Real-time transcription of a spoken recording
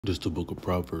This is the book of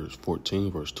Proverbs 14,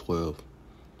 verse 12.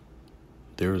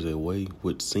 There is a way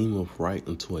which seemeth right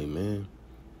unto a man,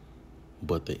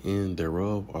 but the end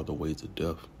thereof are the ways of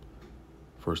death.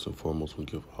 First and foremost, we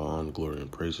give all honor, glory,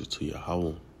 and praises to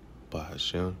Yahweh,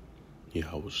 Bahashem,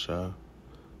 Yahweh Shah,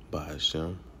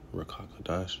 Bahashem,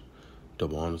 Rakakadash.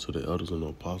 Double honor to the elders and the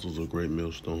apostles of great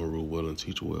millstone who rule well and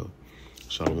teach well.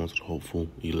 Shalom to the hopeful,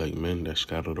 elect men that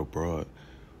scattered abroad,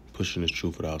 pushing this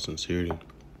truth without sincerity.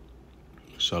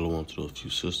 Shalom to those few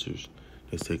sisters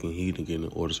that's taking heed and getting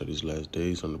orders at these last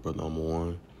days. I'm the brother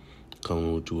One,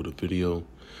 coming with you with a video.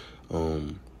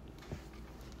 The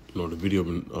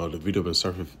video been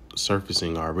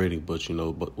surfacing already, but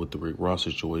but with the Rick Ross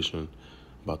situation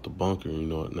about the bunker,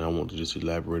 and I want to just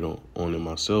elaborate on it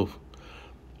myself,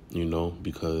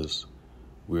 because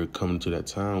we're coming to that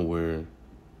time where,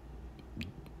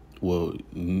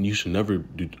 you should never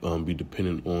be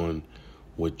dependent on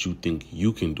what you think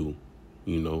you can do,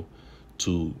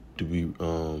 to be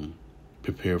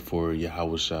prepared for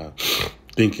Yahweh Shai,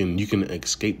 thinking you can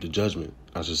escape the judgment,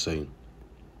 I should say.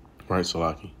 Right,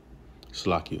 Salakia,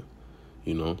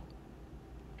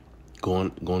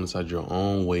 going inside your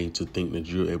own way to think that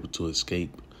you're able to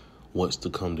escape what's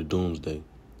to come to doomsday.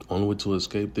 Only way to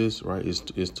escape this, right, is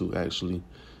to actually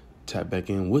tap back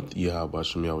in with Yahweh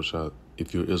Shai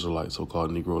if you're Israelite,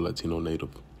 so-called Negro, Latino, Native.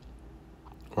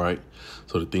 Right?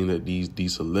 So the thing that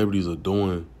these celebrities are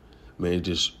doing, man, it's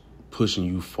just pushing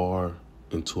you far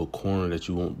into a corner that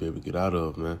you won't be able to get out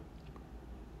of, man.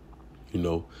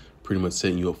 Pretty much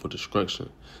setting you up for destruction.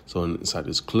 So inside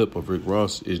this clip of Rick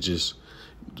Ross, it's just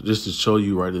to show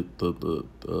you, right, the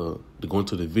going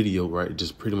to the video, right,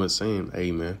 just pretty much saying,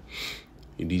 hey, man,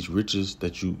 these riches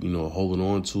that you holding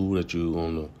on to, that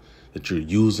you're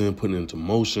using, putting into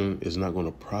motion, is not going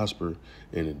to prosper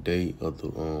in the day of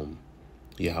the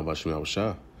Yahweh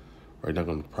Shai, right? Not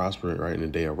going to prosper, right, in the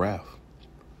day of wrath,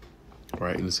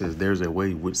 right? And it says, there's a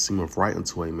way which seemeth right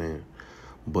unto a man,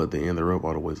 but the end thereof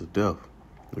are the ways of death,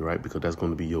 right? Because that's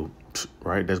going to be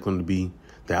that's going to be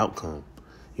the outcome,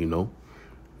 You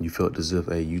felt as if,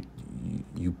 hey,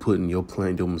 you putting your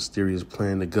plan, your mysterious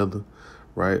plan together,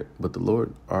 right? But the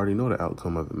Lord already know the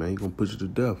outcome of it, man. He's going to put you to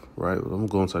death, right? I'm going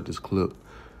to go inside this clip,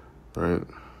 right?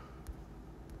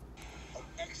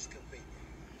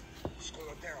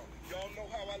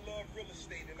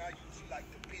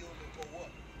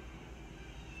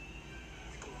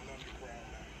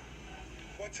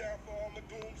 Watch out for all the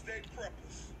doomsday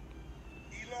preppers.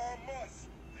 Elon Musk,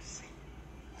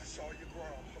 I saw your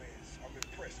ground plans. I'm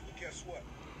impressed, but guess what?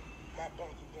 My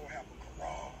bunker gonna have a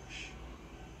garage.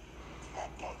 My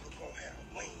bunker gonna have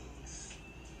wings.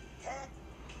 Huh?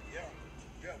 Yeah,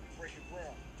 we breaking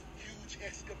ground. Huge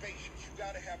excavations. You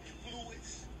gotta have your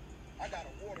fluids. I got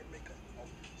a water maker, a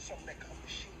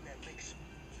machine that makes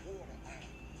water out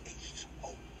of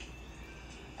H2O.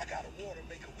 I got a water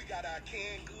maker. We got our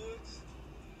canned goods.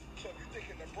 So if you're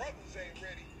thinking the brothers ain't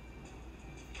ready,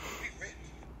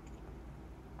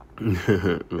 we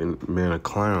ready. Man, a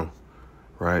clown,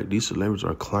 right? These celebrities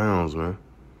are clowns, man,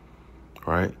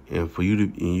 right? And for you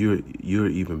to, you're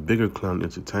an even bigger clown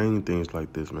entertaining things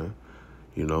like this, man.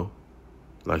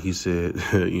 Like he said,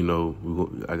 I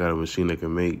got a machine that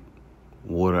can make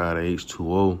water out of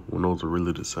H2O when those are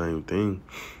really the same thing,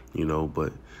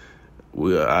 but.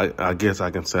 I guess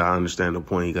I can say I understand the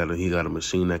point. He got a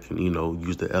machine that can,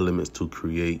 use the elements to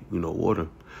create, water,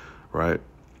 right?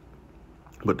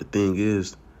 But the thing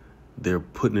is, they're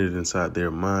putting it inside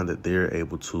their mind that they're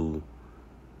able to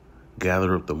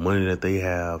gather up the money that they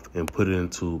have and put it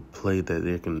into play that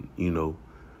they can,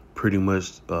 pretty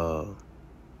much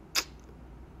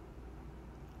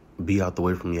be out the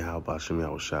way from Yahweh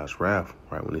Shai's wrath,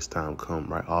 right? When this time come,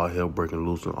 right? All hell breaking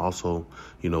loose, and also,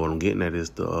 what I'm getting at is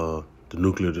the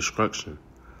nuclear destruction.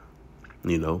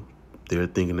 They're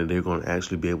thinking that they're going to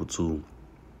actually be able to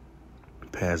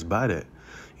pass by that,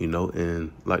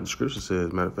 and like the scripture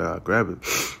says, matter of fact, I'll grab it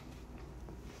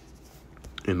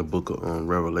in the book of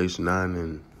Revelation 9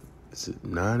 and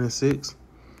 6,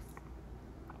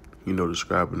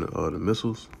 describing the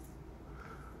missiles.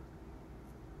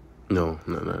 No,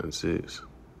 not 9 and 6.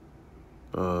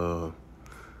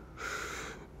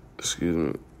 Excuse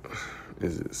me.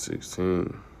 Is it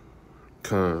 16?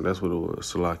 That's what it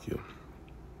was, Salakia.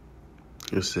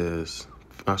 It says,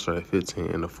 I start at 15,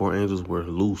 and the 4 angels were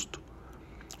loosed,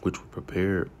 which were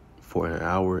prepared for an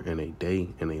hour and a day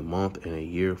and a month and a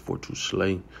year for to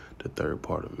slay the third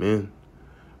part of men,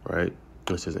 right?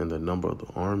 It says, and the number of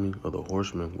the army of the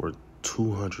horsemen were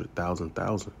 200,000.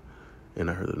 And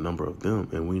I heard the number of them,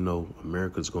 and we know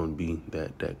America's going to be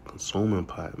that consuming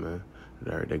pot, man,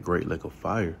 that great lake of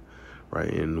fire, right?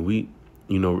 And we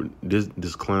you know,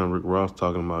 this clown Rick Ross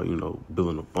talking about, you know,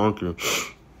 building a bunker,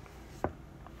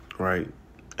 right?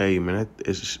 Hey, man,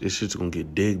 it's just going to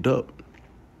get digged up,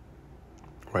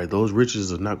 right? Those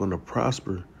riches are not going to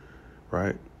prosper,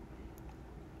 right?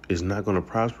 It's not going to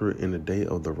prosper in the day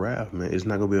of the wrath, man. It's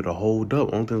not going to be able to hold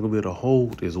up. Only thing it's going to be able to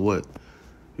hold is what?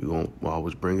 You're going to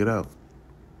always bring it out.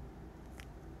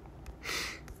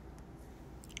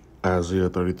 Isaiah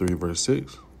 33, verse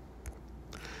 6.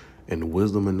 And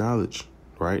wisdom and knowledge,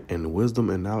 right? And wisdom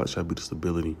and knowledge shall be the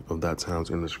stability of thy times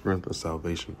and the strength of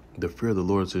salvation. The fear of the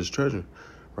Lord is his treasure,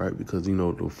 right? Because, you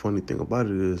know, the funny thing about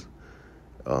it is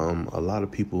a lot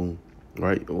of people,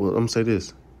 right? Well, I'm going to say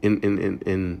this.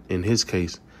 In his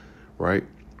case, right?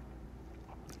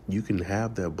 You can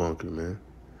have that bunker, man,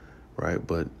 right?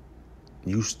 But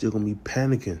you still going to be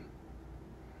panicking,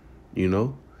 you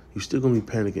know? You still going to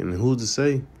be panicking. And who's to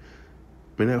say?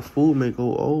 Man, that food may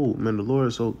go old. Man, the Lord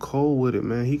is so cold with it,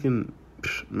 man. He can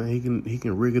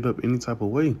rig it up any type of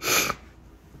way,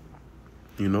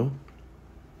 you know,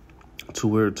 to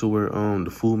where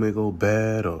the food may go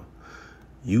bad, or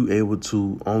you able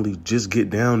to only just get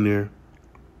down there.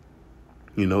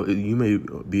 You know, you may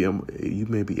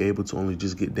be able to only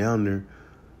just get down there,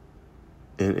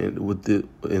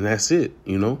 and that's it.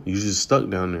 You know, you just stuck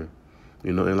down there.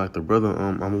 You know, and like the brother,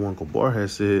 Uncle Bar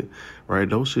has said, right,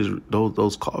 those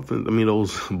coffins,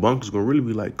 those bunkers gonna really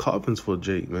be like coffins for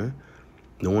Jake, man.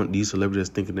 No one, these celebrities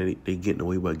thinking that they getting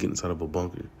away by getting inside of a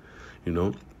bunker, you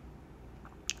know.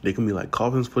 They can be like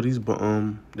coffins for these, they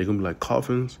gonna be like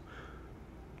coffins,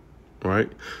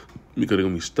 right? Because they're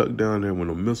gonna be stuck down there when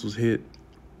the missiles hit.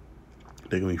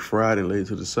 They're gonna be fried and laid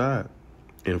to the side.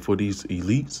 And for these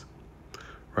elites,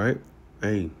 right?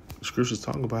 Hey, the scriptures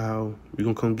talking about how we're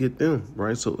gonna come get them,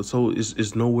 right? So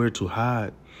it's nowhere to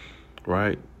hide,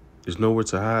 right? There's nowhere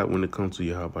to hide when it comes to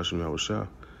Yahweh Hashem Yahushua.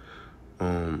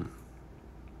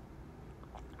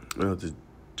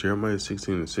 Jeremiah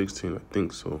 16:16, I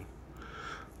think so.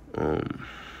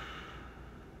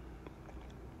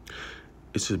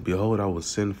 It says, "Behold, I will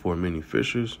send for many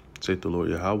fishers, saith the Lord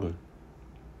Yahweh,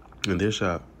 and they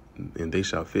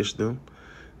shall fish them,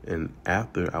 and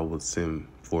after I will send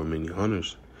for many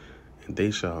hunters, and they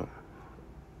shall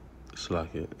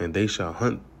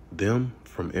hunt them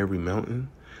from every mountain,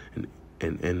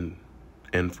 and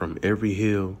from every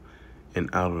hill, and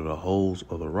out of the holes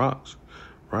of the rocks."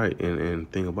 Right,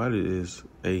 and thing about it is,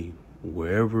 hey,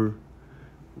 wherever,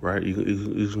 right,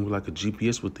 it's gonna be like a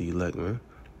GPS with the elect, man.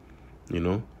 You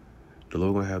know, the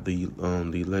Lord gonna have the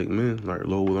elect men, like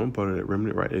Lord, I'm part of that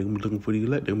remnant, right? They're gonna be looking for the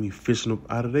elect. They're gonna be fishing up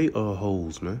out of their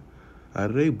holes, man,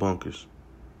 out of their bunkers.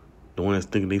 The one that's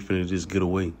thinking they finna just get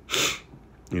away.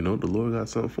 You know, the Lord got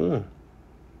something for them.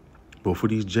 But for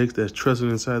these jakes that's trusting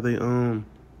inside their own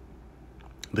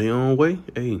way,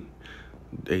 hey,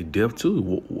 death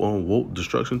too,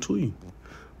 destruction to you,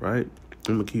 right?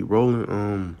 I'm gonna keep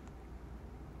rolling.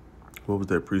 What was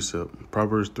that precept?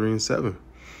 Proverbs 3:7.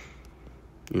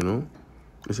 You know,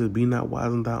 it says, "Be not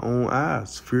wise in thy own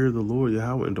eyes. Fear the Lord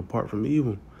Yahweh and depart from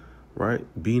evil." Right?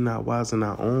 Be not wise in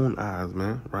our own eyes,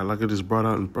 man. Right? Like I just brought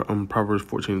out in Proverbs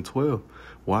 14:12.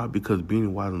 Why? Because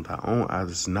being wise in thy own eyes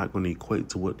is not going to equate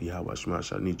to what the Yahweh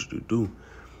shall need you to do.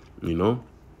 You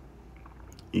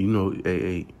know,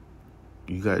 hey,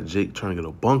 you got Jake trying to get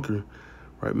a bunker,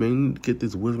 right, man? You need to get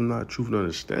this wisdom, not truth, and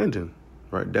understanding,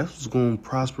 right? That's what's going to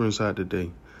prosper inside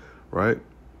today, right?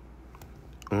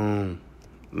 Matter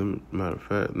of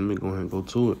fact, let me go ahead and go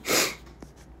to it.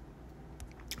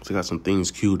 So I got some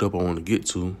things queued up I want to get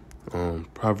to.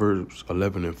 Proverbs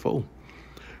 11:4.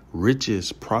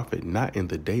 Riches profit not in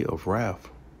the day of wrath,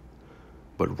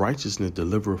 but righteousness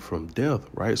deliver from death,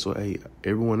 right? So, hey,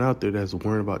 everyone out there that's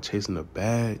worrying about chasing a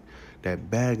bag,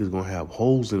 that bag is going to have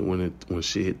holes in it when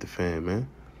shit hit the fan, man.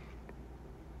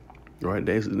 Right?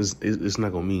 It's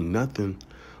not going to mean nothing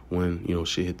when,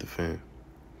 shit hit the fan.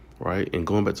 Right? And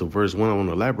going back to verse 1, I want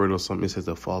to elaborate on something. It says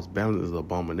the false balance is an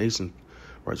abomination,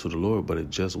 right, to the Lord, but a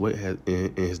just weight has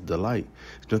in his delight.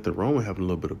 There's nothing wrong with having a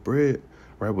little bit of bread,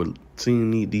 right? But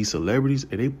seeing these celebrities,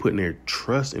 and they putting their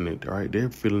trust in it, right? They're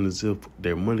feeling as if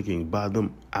their money can buy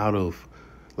them out of,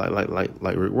 like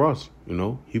Rick Ross,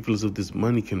 he feels as if this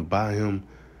money can buy him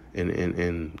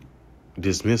and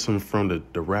dismiss him from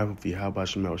the wrath of Yahweh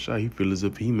Hashem Yahushua. He feels as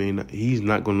if he's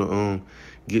not gonna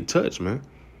get touched, man.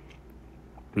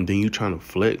 And then you trying to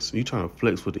flex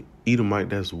with the Edomite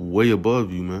that's way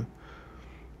above you, man.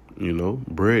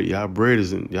 Bread, bread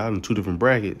is y'all in two different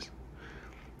brackets.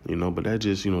 But that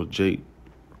just, Jake.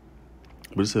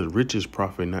 But it says riches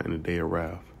profit not in the day of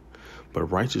wrath, but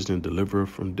righteousness deliver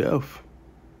from death.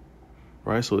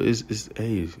 Right? So it's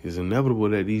inevitable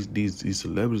that these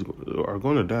celebrities are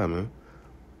gonna die, man.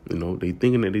 You know, they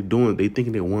thinking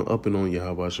they're one upping on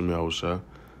Yahweh Hashem Yahushua,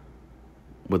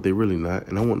 but they really not.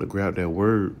 And I want to grab that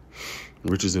word,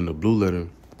 which is in the blue letter.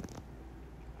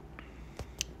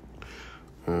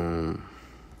 And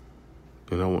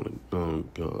I want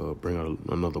to bring out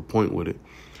another point with it.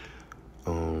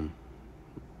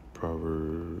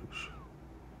 Proverbs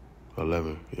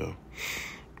 11, yeah.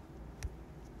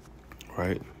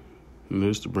 Right? And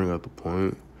just to bring out the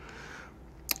point,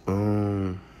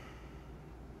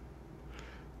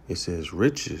 it says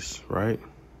riches, right?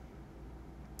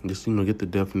 Just, get the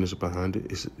definition behind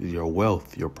it. It's your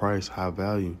wealth, your price, high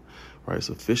value, right?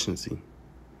 Sufficiency,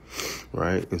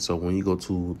 right? And so when you go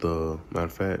to the, matter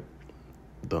of fact,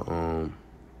 the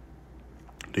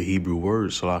Hebrew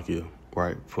word salakia,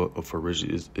 right, for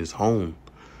riches is home,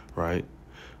 right?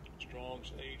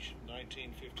 Strong's H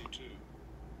 1952.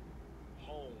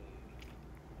 Home.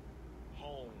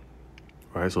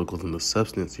 Right, so it goes into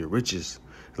substance, your riches.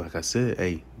 Like I said,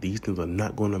 hey, these things are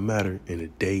not going to matter in the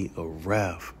day of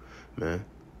wrath, man.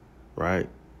 Right?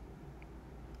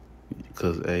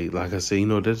 Because, hey, like I said,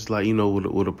 that's like,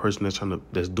 with a person that's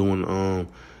doing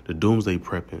the doomsday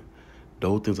prepping.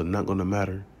 Those things are not going to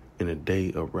matter in the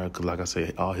day of wrath. Because, like I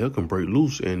said, all hell can break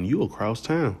loose and you across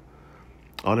town.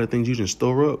 All that things you can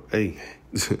store up, hey,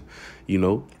 it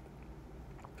don't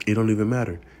even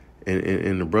matter.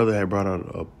 And the brother had brought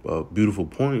out a beautiful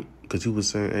point, because he was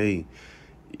saying, hey,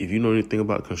 if you know anything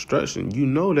about construction, you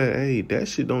know that, hey, that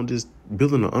shit don't just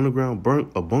building an underground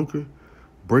a bunker,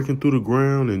 breaking through the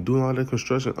ground and doing all that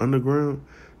construction underground.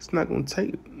 It's not gonna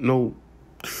take no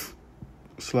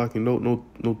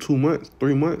 2 months,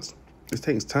 3 months. It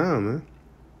takes time, man.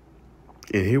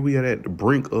 And here we are at the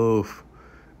brink of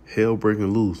hell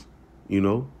breaking loose,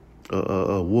 World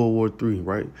War III,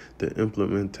 right? The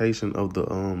implementation of the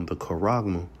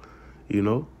charagma,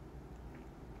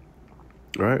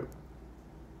 right?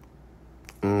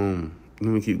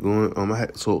 Let me keep going. I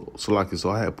had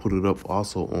I had put it up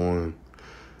also on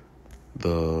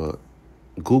the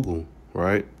Google,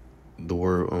 right? The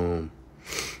word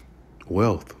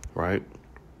wealth, right?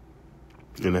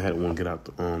 And I had one get out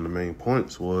the main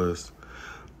points was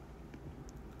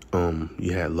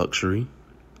you had luxury,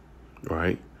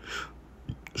 right?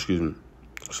 Excuse me,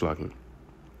 slacking.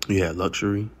 You had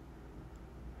luxury.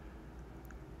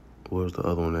 What was the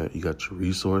other one that you got your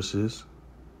resources?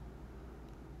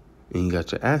 And you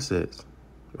got your assets,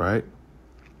 right?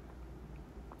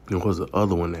 And what was the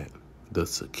other one that? The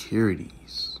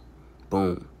securities.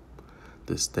 Boom.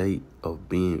 The state of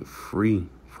being free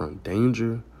from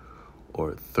danger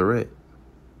or threat,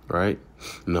 right?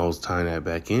 And I was tying that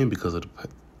back in because of the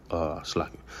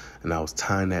And I was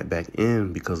tying that back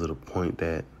in because of the point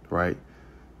that, right,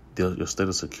 your state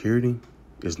of security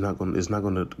is not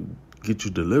gonna get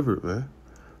you delivered, man.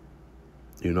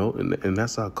 And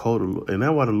that's our code, and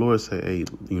that's why the Lord say, hey,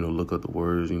 look up the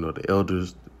words, the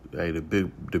elders, hey, the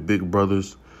big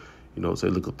brothers, say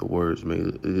look up the words,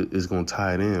 man. It's gonna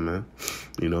tie it in, man.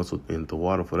 So in the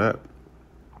water for that,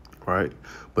 right?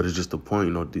 But it's just the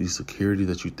point, the security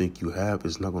that you think you have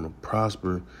is not gonna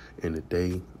prosper in the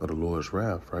day of the Lord's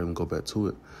wrath, right? And go back to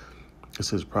it. It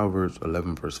says Proverbs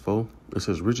 11 verse 4. It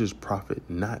says riches profit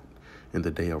not in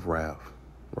the day of wrath,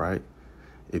 right?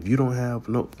 If you don't have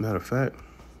matter of fact,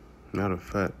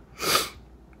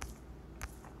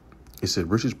 it said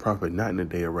riches profit not in the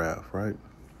day of wrath, right?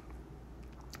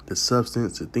 The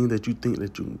substance, the thing that you think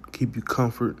that you keep you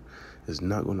comfort is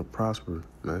not going to prosper,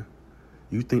 man.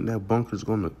 You think that bunker is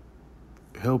going to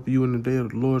help you in the day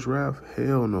of the Lord's wrath?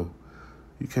 Hell no.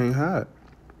 You can't hide.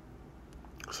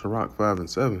 Sirach 5 and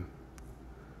 7.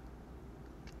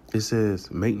 It says,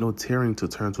 make no tearing to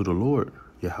turn to the Lord,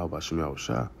 Yahweh Hashem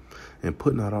Yahushua, and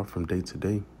put not off from day to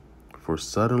day. For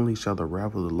suddenly shall the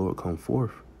wrath of the Lord come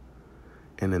forth,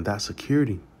 and in that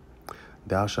security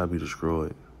thou shalt be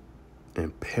destroyed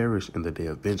and perish in the day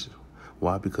of vengeance.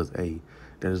 Why? Because, that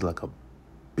is like a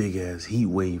big-ass heat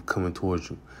wave coming towards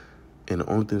you. And the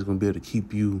only thing that's going to be able to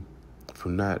keep you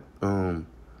from not,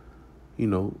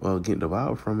 getting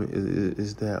devoured from it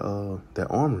is that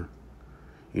armor,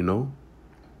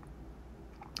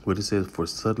 But it says, for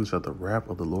suddenly shall the wrath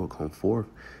of the Lord come forth,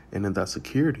 and in that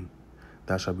security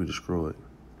thou shalt be destroyed.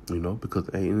 Because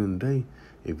at the end of the day,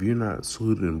 if you're not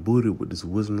suited and booted with this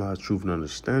wisdom, knowledge, truth, and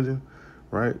understanding,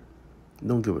 right?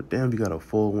 Don't give a damn. You got a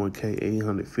 401k,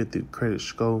 850 credit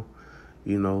score,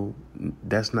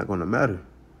 that's not going to matter,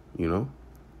 When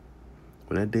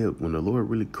the Lord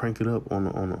really crank it up on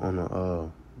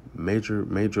a major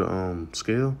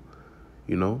scale,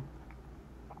 you're going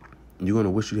to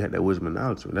wish you had that wisdom and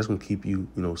knowledge. That's going to keep you,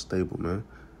 stable, man.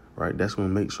 Right? That's going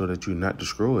to make sure that you're not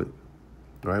destroyed.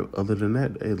 right? Other than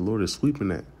that, hey, the Lord is sweeping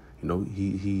that. You know,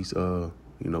 he's getting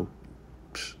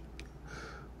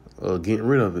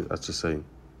rid of it, I should say,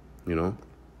 you know.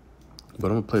 But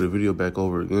I'm gonna play the video back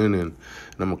over again, and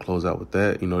I'm gonna close out with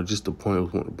that. You know, just the point I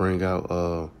want to bring out.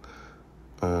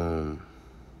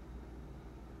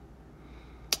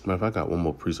 Matter if I got one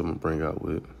more piece I'm gonna bring out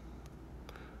with.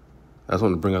 I just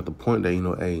want to bring out the point that, you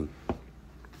know, hey,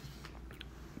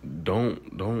 don't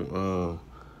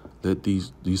let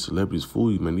these celebrities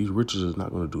fool you, man. These riches is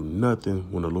not gonna do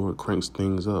nothing when the Lord cranks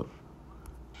things up.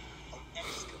 I'm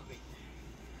excavating.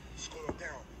 It's going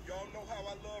down. Y'all know how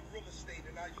I love real estate,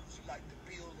 and I usually like to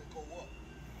build and go up.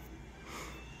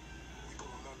 We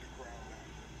going underground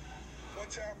now. One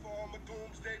time for all my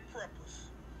doomsday preppers.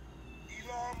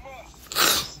 Elon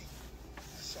Musk. I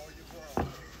saw your ground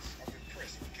plans. I'm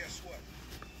impressed. But guess what?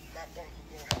 My bunker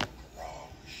gonna have a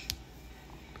garage.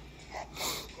 My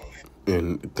bunker gonna have.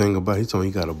 And the thing about it, he told me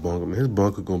he got a bunker. Man, his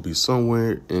bunker gonna be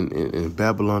somewhere in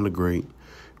Babylon the Great,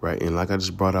 right? And like I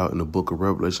just brought out in the book of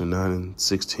Revelation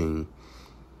 9:16,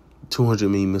 200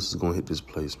 million missiles gonna hit this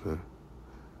place, man.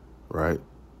 Right?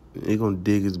 They gonna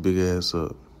dig his big ass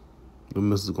up. The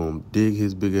missiles gonna dig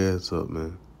his big ass up,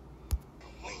 man.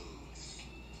 Wings.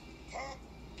 Huh?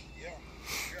 Yeah.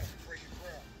 You gotta break it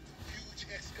ground. Huge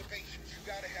excavations. You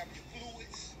gotta have your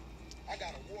fluids. I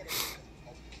got a water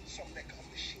maker. A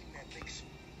machine that makes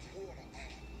water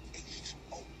out of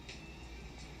H2O.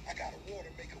 I got a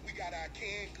water maker. We got our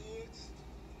canned goods.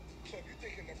 So if you're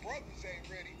thinking the brothers ain't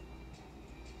ready,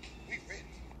 we ready.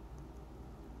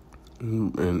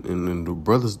 And the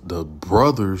brothers that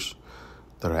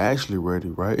are actually ready,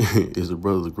 right, is the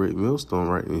brothers of Great Millstone,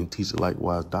 right, and he teaches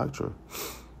likewise doctrine,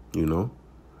 you know.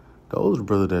 Those are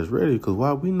brothers that's ready, because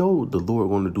why? We know the Lord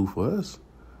going to do for us.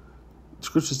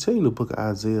 Scriptures tell you in the book of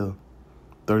Isaiah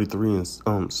 33 and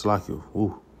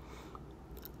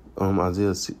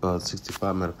Isaiah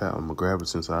 65. Matter of fact, I'm gonna grab it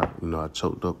since I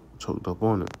choked up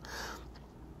on it.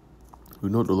 We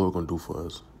know what the Lord gonna do for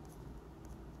us.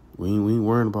 We ain't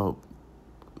worrying about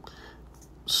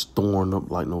storing up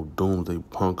like no doomsday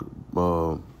punk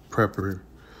prepper,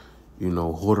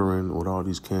 hoarding with all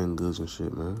these canned goods and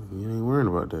shit, man. We ain't worrying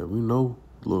about that. We know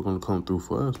the Lord gonna come through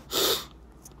for us.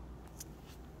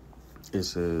 It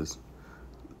says,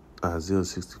 Isaiah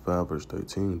 65 verse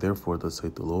 13, therefore thus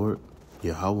saith the Lord,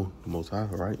 Yahweh, the Most High,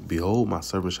 right? Behold, my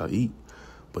servant shall eat,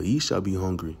 but ye shall be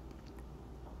hungry.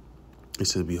 It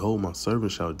says, behold, my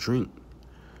servant shall drink,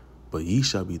 but ye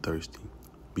shall be thirsty.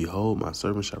 Behold, my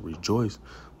servant shall rejoice,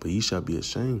 but ye shall be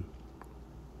ashamed.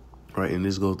 Right? And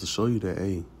this goes to show you that,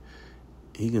 hey,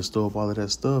 he can store up all of that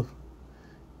stuff.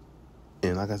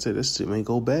 And like I said, that shit may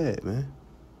go bad, man.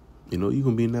 You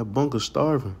can be in that bunker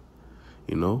starving,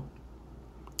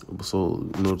 So,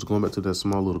 just going back to that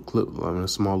small little clip, a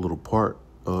small little part,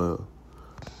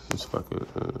 let's fucking, The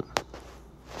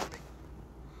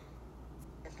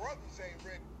brothers ain't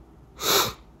ready.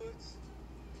 So,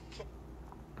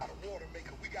 got a water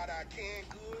maker. We got our canned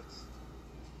goods.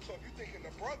 So if you're thinking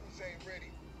the brothers ain't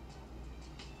ready,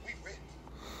 we ready.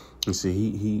 you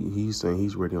see, he's saying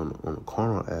he's ready on the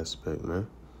carnal aspect, man.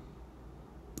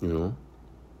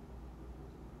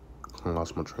 I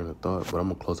lost my train of thought, but I'm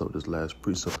going to close up this last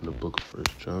precept in the book of 1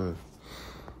 John.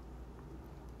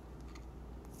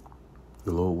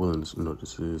 The Lord willing, this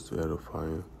is to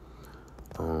edifying.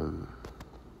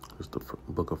 It's the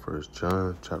book of 1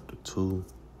 John, chapter 2,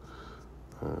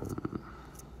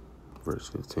 verse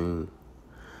 15.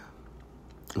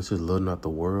 It says, love not the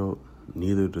world,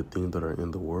 neither the things that are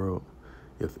in the world.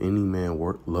 If any man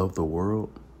love the world,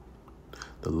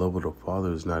 the love of the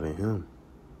Father is not in him.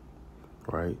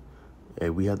 Right? Hey,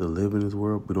 we have to live in this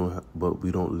world, but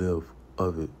we don't live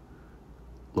of it.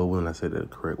 Lord willing, I said that the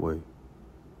correct way.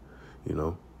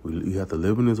 We have to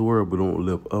live in this world, but don't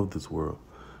live of this world.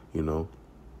 It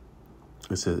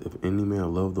says, if any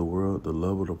man love the world, the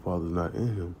love of the Father is not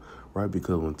in him. Right?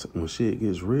 Because when shit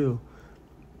gets real,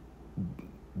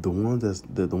 the one that's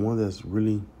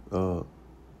really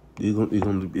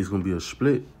it's gonna be a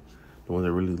split. The one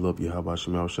that really love Yahweh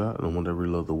Shema Shah, and the one that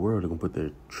really love the world, they're going to put their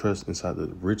trust inside the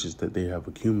riches that they have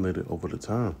accumulated over the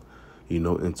time,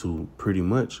 and to pretty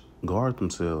much guard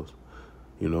themselves,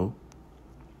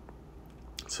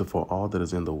 So for all that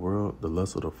is in the world, the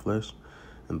lust of the flesh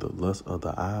and the lust of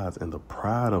the eyes and the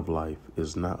pride of life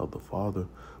is not of the Father,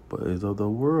 but is of the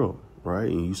world, right?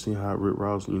 And you see how it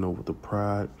rips, with the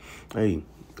pride. Hey,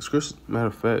 Scripture, matter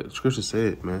of fact, Scripture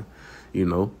said, man,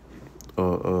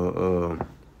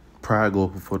 pride goes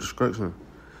before destruction,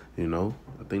 I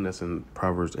think that's in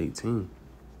Proverbs 18.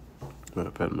 Matter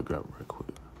of fact, let me grab it right quick.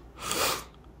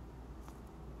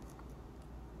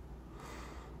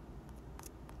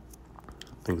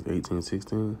 I think it's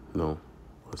 18:16. No,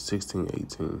 or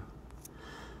 16:18.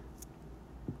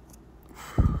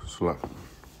 So like,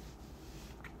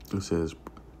 it says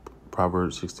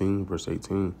Proverbs 16 verse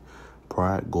 18.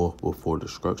 Pride goeth before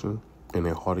destruction, and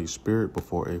a haughty spirit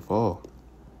before a fall.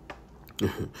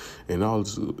 And all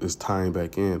this is tying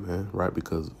back in, man, right?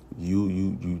 Because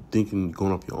you thinking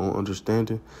going off your own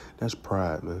understanding, that's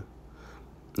pride, man.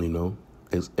 You know,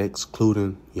 it's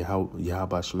excluding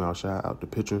Yahweh Shema Shai out the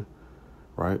picture,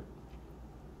 right?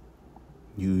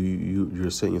 You're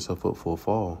setting yourself up for a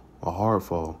fall, a hard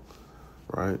fall,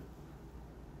 right?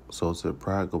 So it said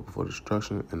pride go before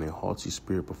destruction, and a haughty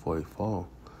spirit before a fall.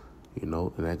 You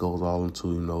know, and that goes all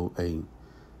into, you know,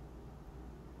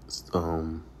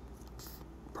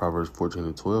 Proverbs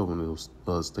 14:12, when it was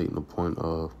stating the point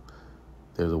of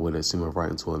there's a way that seemeth right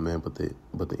unto a man, but the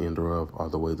end thereof are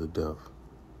the ways of death.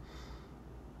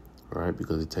 Right?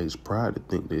 Because it takes pride to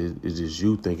think that it's just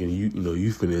you thinking you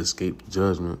finna escape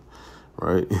judgment,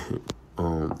 right?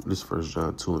 This 1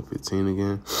 John 2:15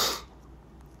 again.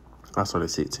 I started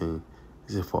 16.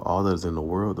 He said, for all that is in the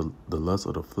world, the lust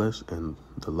of the flesh and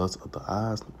the lust of the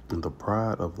eyes and the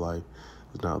pride of life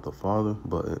is not of the Father,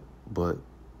 but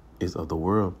is of the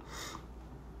world.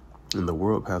 And the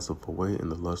world passeth away,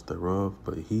 and the lust thereof,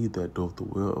 but he that doeth the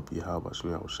will of Yahweh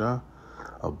Shema Shai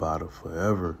abideth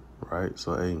forever. Right?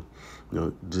 So, hey, you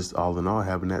know, just all in all,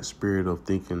 having that spirit of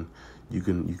thinking you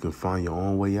can find your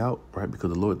own way out, right?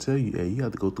 Because the Lord tell you, hey, you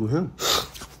have to go through Him.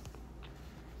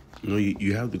 You know,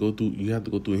 you have to go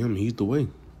through Him. He's the way.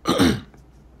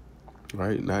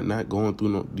 Right? Not going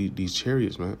through these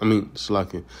chariots, man. I mean,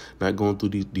 slacking. Not going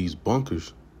through these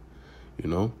bunkers. You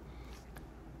know.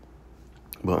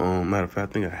 But matter of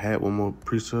fact, I think I had one more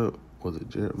precept. Was it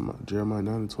Jeremiah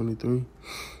 9:23?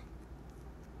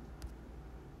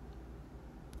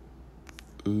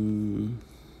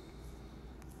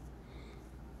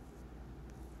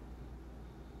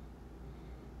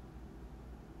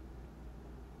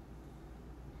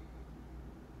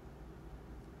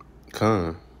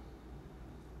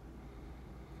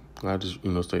 I just,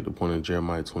 state the point in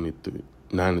Jeremiah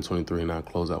 9:23, and I'll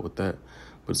close out with that.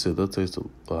 But it said,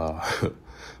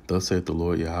 thus saith the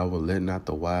Lord Yahweh, let not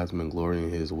the wise man glory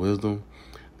in his wisdom,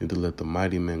 neither let the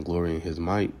mighty man glory in his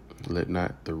might, let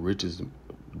not the rich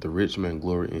man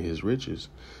glory in his riches.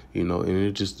 And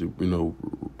it just,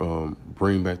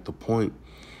 bring back the point,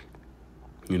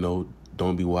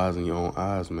 don't be wise in your own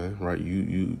eyes, man, right?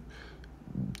 You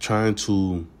trying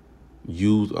to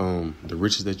use the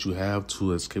riches that you have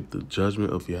to escape the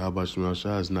judgment of Yahweh Shema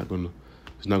Shai is not gonna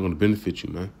benefit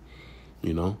you, man.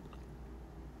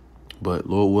 But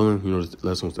Lord willing, this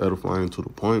lesson was edifying to the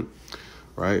point,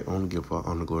 right? I want to give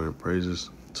honor, glory, and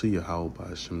praises to Yahweh by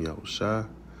Hashem Yahushai,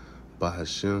 by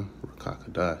Hashem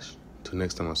Rakakadash. Till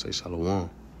next time, I say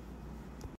Shalom.